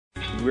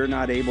we're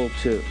not able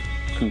to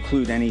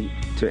conclude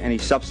to any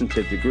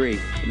substantive degree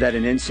that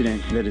an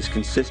incident that is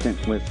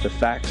consistent with the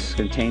facts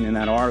contained in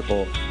that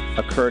article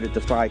occurred at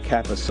the Phi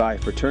Kappa Psi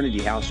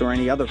fraternity house or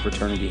any other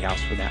fraternity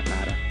house for that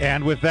matter.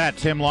 And with that,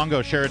 Tim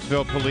Longo,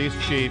 Sherrittsville Police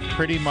Chief,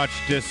 pretty much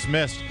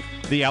dismissed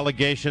the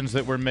allegations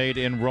that were made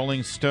in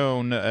Rolling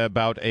Stone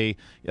about a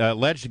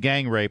alleged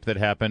gang rape that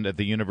happened at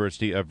the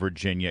University of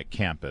Virginia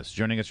campus.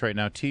 Joining us right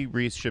now,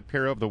 Rees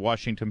Shapiro of the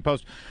Washington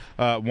Post,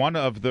 one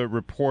of the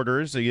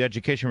reporters, the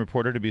education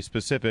reporter to be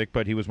specific,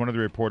 but he was one of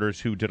the reporters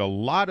who did a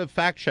lot of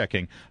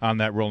fact-checking on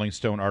that Rolling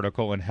Stone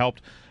article and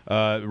helped,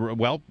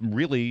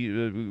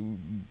 really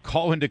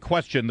call into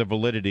question the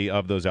validity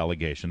of those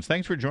allegations.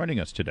 Thanks for joining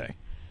us today.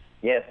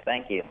 Yes,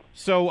 thank you.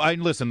 So,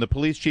 listen, the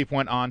police chief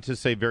went on to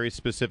say very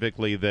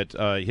specifically that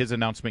his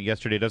announcement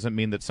yesterday doesn't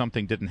mean that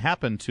something didn't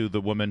happen to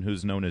the woman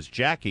who's known as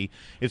Jackie.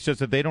 It's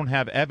just that they don't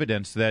have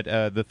evidence that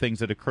the things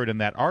that occurred in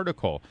that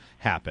article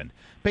happened.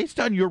 Based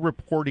on your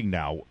reporting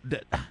now,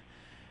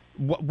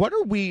 what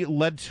are we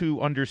led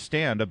to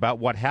understand about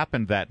what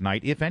happened that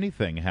night, if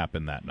anything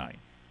happened that night?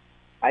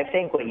 I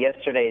think what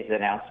yesterday's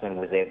announcement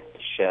was able to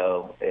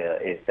show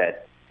is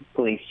that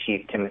Police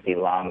Chief Timothy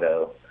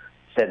Longo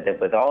said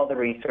that with all the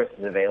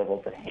resources available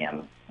to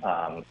him,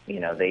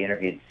 they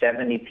interviewed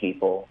 70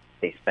 people.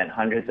 They spent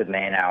hundreds of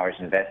man-hours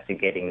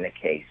investigating the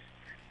case.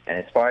 And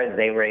as far as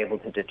they were able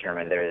to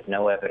determine, there is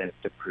no evidence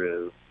to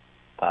prove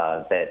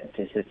that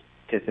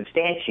to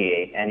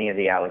substantiate any of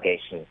the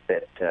allegations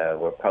that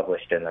were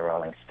published in the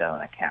Rolling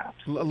Stone account.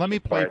 Let me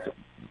play.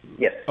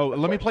 Yes.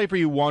 Let me play for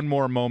you one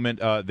more moment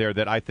there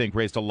that I think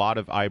raised a lot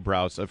of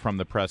eyebrows from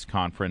the press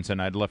conference,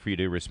 and I'd love for you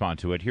to respond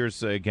to it.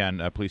 Here's,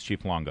 again, Police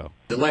Chief Longo.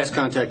 The last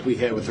contact we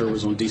had with her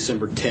was on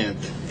December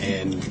 10th,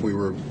 and we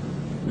were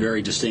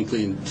very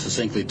distinctly and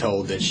succinctly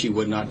told that she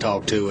would not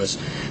talk to us,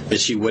 that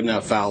she would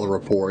not file a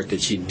report,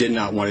 that she did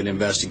not want it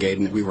investigated,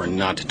 and that we were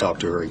not to talk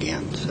to her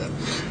again. So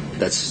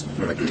that's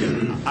what I can tell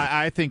you.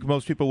 I think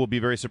most people will be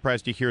very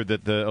surprised to hear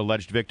that the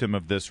alleged victim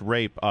of this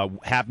rape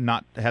has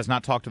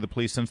not talked to the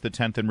police since the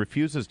 10th and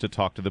refuses to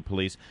talk to the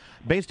police.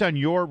 Based on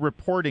your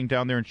reporting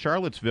down there in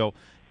Charlottesville,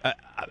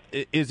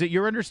 is it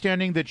your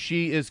understanding that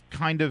she is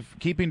kind of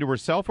keeping to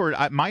herself? Or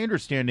my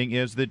understanding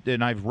is that,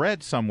 and I've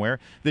read somewhere,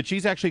 that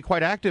she's actually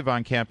quite active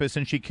on campus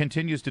and she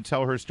continues to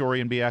tell her story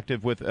and be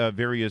active with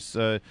various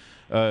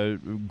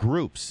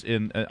groups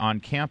on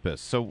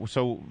campus.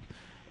 So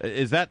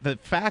is that the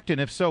fact?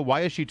 And if so,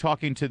 why is she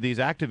talking to these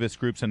activist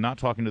groups and not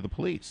talking to the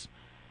police?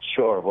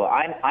 Sure. Well,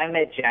 I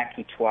met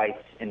Jackie twice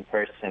in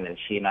person, and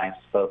she and I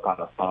spoke on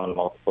the phone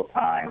multiple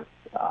times.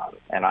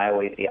 And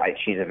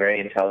she's a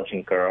very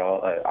intelligent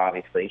girl.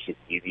 Obviously, she's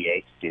a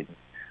UVA student.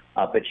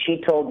 But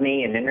she told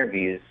me in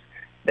interviews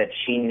that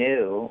she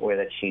knew, or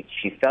that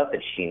she felt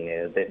that she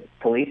knew, that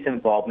police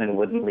involvement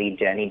wouldn't lead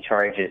to any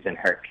charges in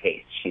her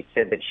case. She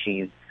said that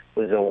she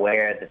was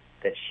aware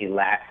that she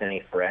lacked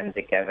any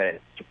forensic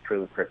evidence to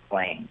prove her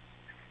claims.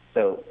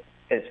 So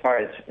as far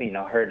as,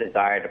 her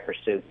desire to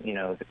pursue,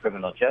 the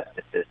criminal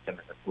justice system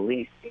and the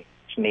police,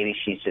 maybe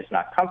she's just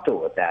not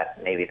comfortable with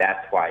that. Maybe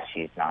that's why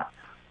she's not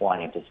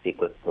wanting to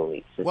speak with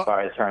police. As far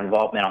as her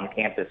involvement on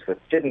campus with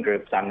student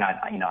groups, I'm not,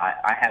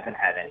 I haven't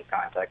had any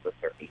contact with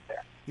her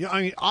either.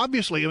 Yeah,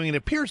 obviously, it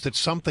appears that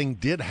something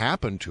did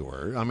happen to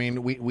her.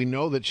 We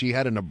know that she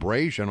had an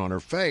abrasion on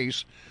her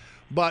face,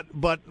 but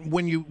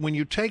when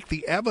you take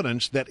the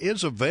evidence that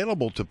is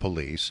available to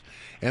police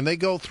and they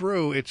go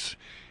through, it's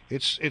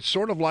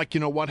sort of like,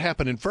 what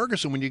happened in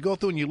Ferguson. When you go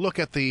through and you look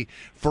at the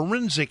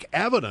forensic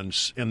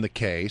evidence in the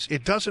case,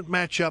 it doesn't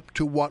match up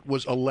to what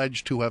was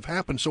alleged to have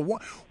happened. So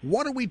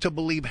what are we to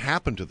believe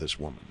happened to this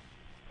woman?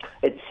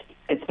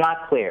 It's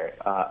not clear.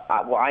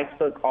 I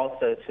spoke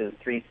also to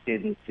 3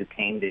 students who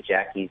came to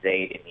Jackie's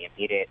aid in the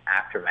immediate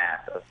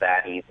aftermath of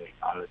that evening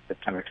on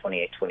September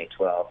 28,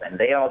 2012, and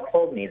they all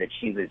told me that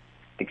she was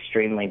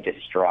extremely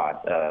distraught,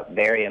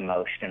 very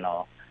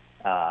emotional.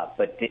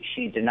 But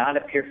she did not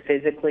appear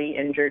physically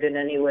injured in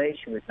any way.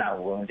 She was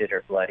not wounded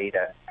or bloodied,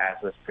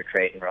 as was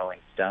portrayed in Rolling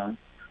Stone.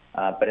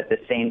 But at the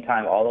same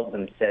time, all of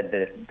them said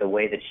that the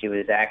way that she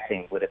was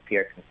acting would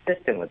appear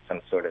consistent with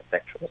some sort of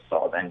sexual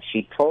assault. And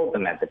she told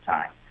them at the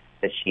time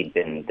that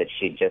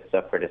she'd just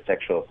suffered a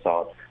sexual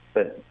assault.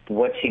 But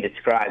what she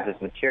described was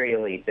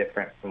materially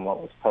different from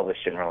what was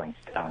published in Rolling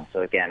Stone.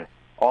 So again,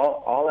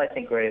 all I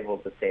think we're able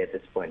to say at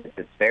this point is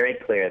it's very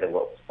clear that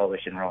what was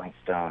published in Rolling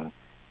Stone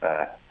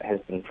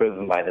has been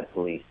proven by the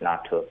police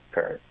not to have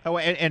occurred. Oh,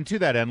 and to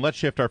that end, let's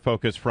shift our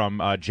focus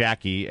from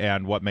Jackie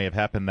and what may have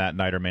happened that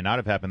night or may not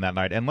have happened that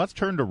night, and let's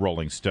turn to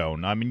Rolling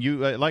Stone.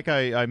 You, like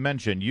I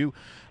mentioned, you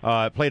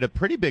played a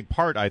pretty big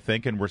part, I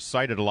think, and were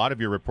cited. A lot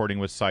of your reporting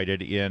was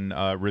cited in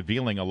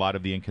revealing a lot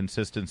of the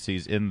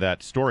inconsistencies in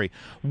that story.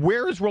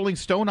 Where is Rolling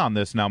Stone on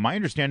this now? My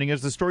understanding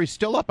is the story's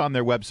still up on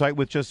their website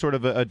with just sort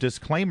of a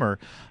disclaimer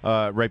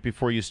right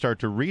before you start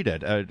to read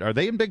it. Are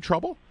they in big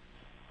trouble?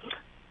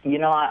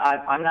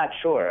 I'm not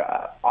sure.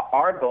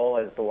 Our goal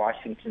as the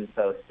Washington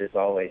Post is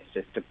always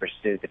just to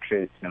pursue the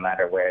truth no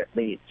matter where it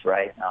leads,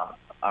 right?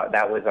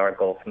 That was our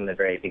goal from the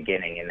very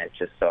beginning, and it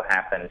just so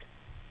happened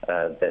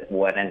that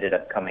what ended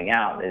up coming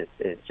out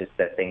is just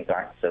that things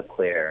aren't so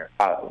clear.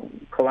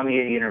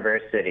 Columbia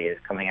University is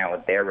coming out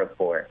with their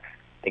report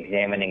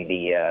examining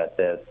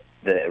the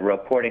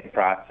reporting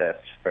process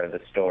for the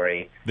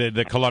story.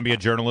 The Columbia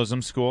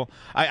Journalism School.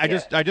 I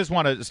just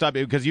want to stop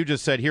you because you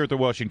just said here at the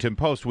Washington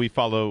Post we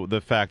follow the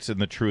facts and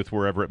the truth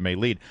wherever it may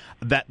lead.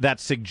 That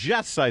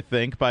suggests, I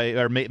think,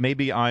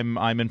 maybe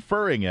I'm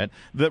inferring it,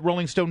 that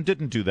Rolling Stone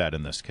didn't do that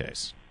in this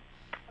case.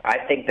 I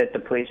think that the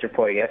police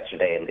report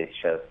yesterday at least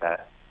shows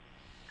that.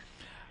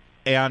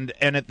 And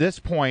at this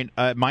point,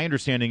 my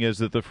understanding is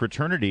that the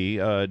fraternity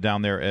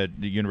down there at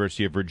the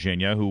University of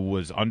Virginia, who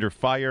was under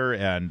fire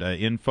and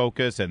in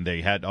focus, and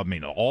they had,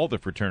 all the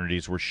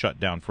fraternities were shut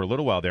down for a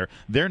little while there.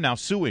 They're now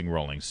suing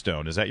Rolling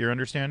Stone. Is that your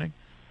understanding?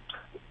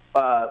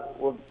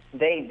 Well,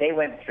 they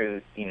went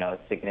through, a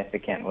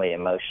significantly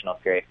emotional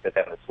period for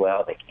them as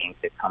well. They came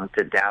to come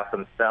to doubt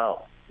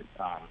themselves.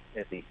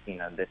 At least,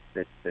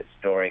 this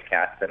story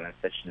cast them in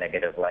such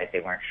negative light. They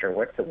weren't sure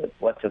what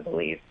to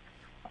believe.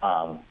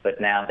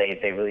 But now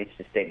they released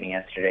a statement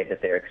yesterday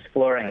that they're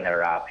exploring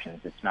their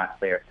options. It's not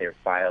clear if they've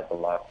filed the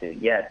lawsuit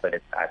yet, but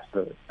it's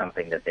absolutely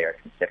something that they are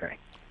considering.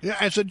 Yeah,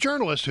 as a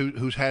journalist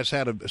who has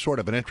had a sort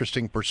of an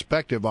interesting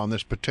perspective on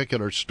this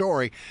particular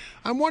story,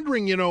 I'm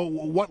wondering,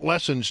 what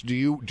lessons do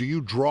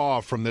you draw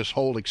from this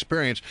whole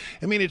experience?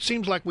 I mean, it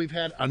seems like we've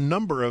had a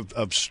number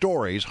of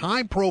stories,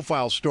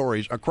 high-profile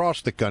stories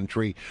across the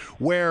country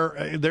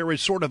where there is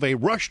sort of a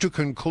rush to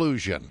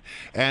conclusion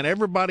and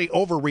everybody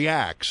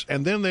overreacts.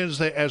 And then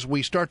as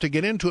we start to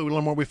get into it a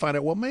little more, we find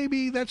out, well,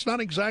 maybe that's not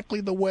exactly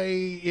the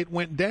way it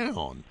went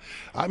down.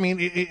 I mean,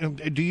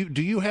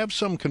 do you have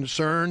some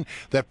concern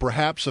that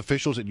perhaps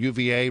officials at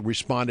UVA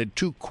responded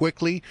too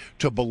quickly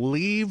to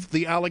believe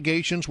the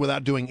allegations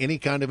without doing any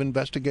kind of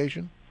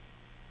investigation?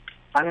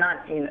 I'm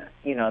not,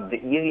 the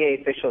UVA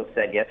officials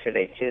said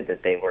yesterday, too,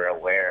 that they were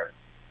aware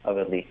of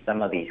at least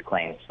some of these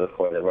claims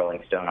before the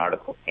Rolling Stone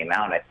article came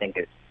out. I think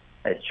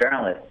as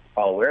journalists,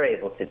 all we're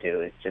able to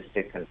do is just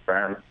to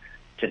confirm,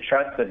 to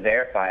trust but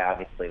verify,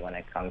 obviously, when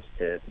it comes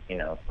to,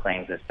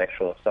 claims of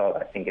sexual assault.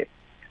 I think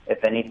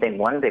if anything,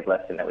 one big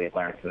lesson that we've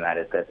learned from that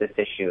is that this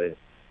issue is,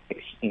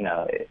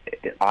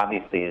 it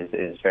obviously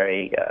is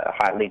very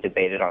hotly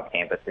debated on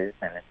campuses,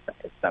 and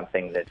it's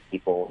something that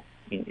people,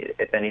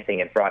 if anything,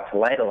 it brought to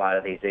light a lot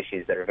of these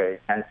issues that are very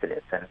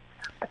sensitive. And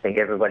I think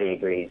everybody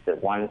agrees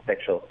that one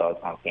sexual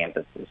assault on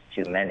campus is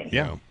too many.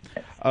 Yeah.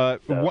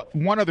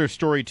 One other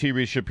story,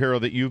 Rees Shapiro,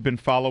 that you've been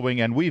following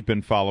and we've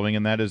been following,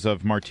 and that is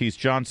of Martise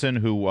Johnson,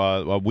 who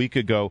a week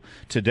ago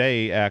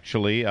today,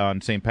 actually, on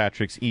St.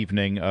 Patrick's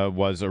evening,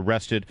 was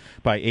arrested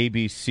by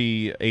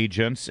ABC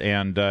agents,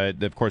 and,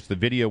 of course, the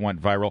video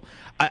went viral.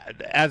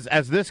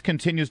 As this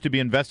continues to be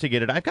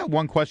investigated, I've got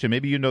one question.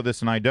 Maybe you know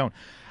this and I don't.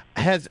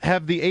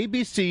 Have the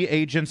ABC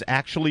agents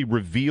actually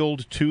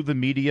revealed to the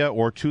media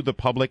or to the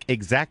public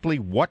exactly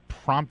what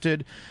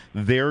prompted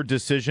their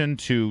decision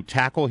to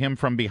tackle him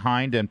from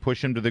behind and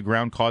push him to the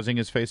ground, causing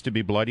his face to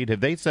be bloodied? Have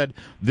they said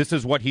this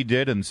is what he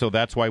did, and so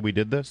that's why we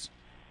did this?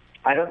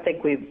 I don't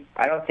think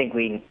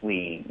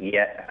we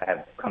yet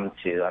have come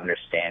to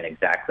understand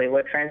exactly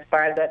what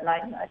transpired that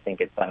night. I think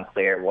it's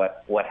unclear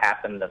what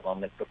happened the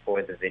moment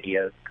before the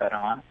videos cut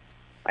on.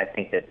 I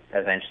think that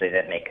eventually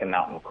that may come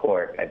out in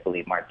court. I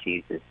believe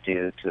Martise is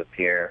due to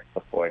appear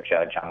before a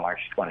judge on March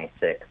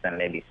 26th, and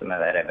maybe some of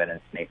that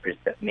evidence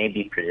may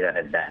be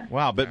presented then.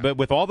 Wow, but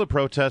with all the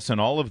protests and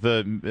all of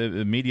the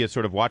media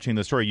sort of watching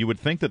the story, you would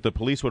think that the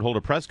police would hold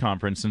a press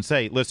conference and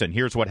say, listen,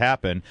 here's what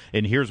happened,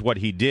 and here's what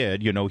he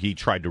did. He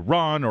tried to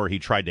run or he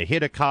tried to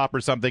hit a cop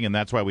or something, and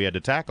that's why we had to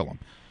tackle him.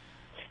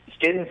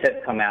 Students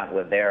have come out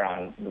with their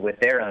own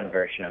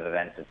version of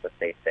events as what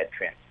they said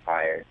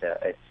transpired.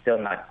 It's still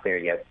not clear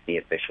yet what the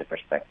official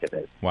perspective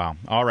is. Wow.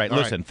 All right.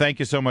 Listen, thank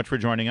you so much for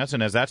joining us.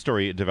 And as that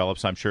story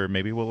develops, I'm sure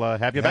maybe we'll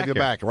have you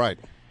back. Right.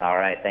 All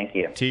right. Thank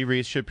you.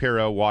 Rees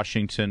Shapiro,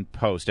 Washington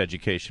Post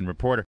education reporter.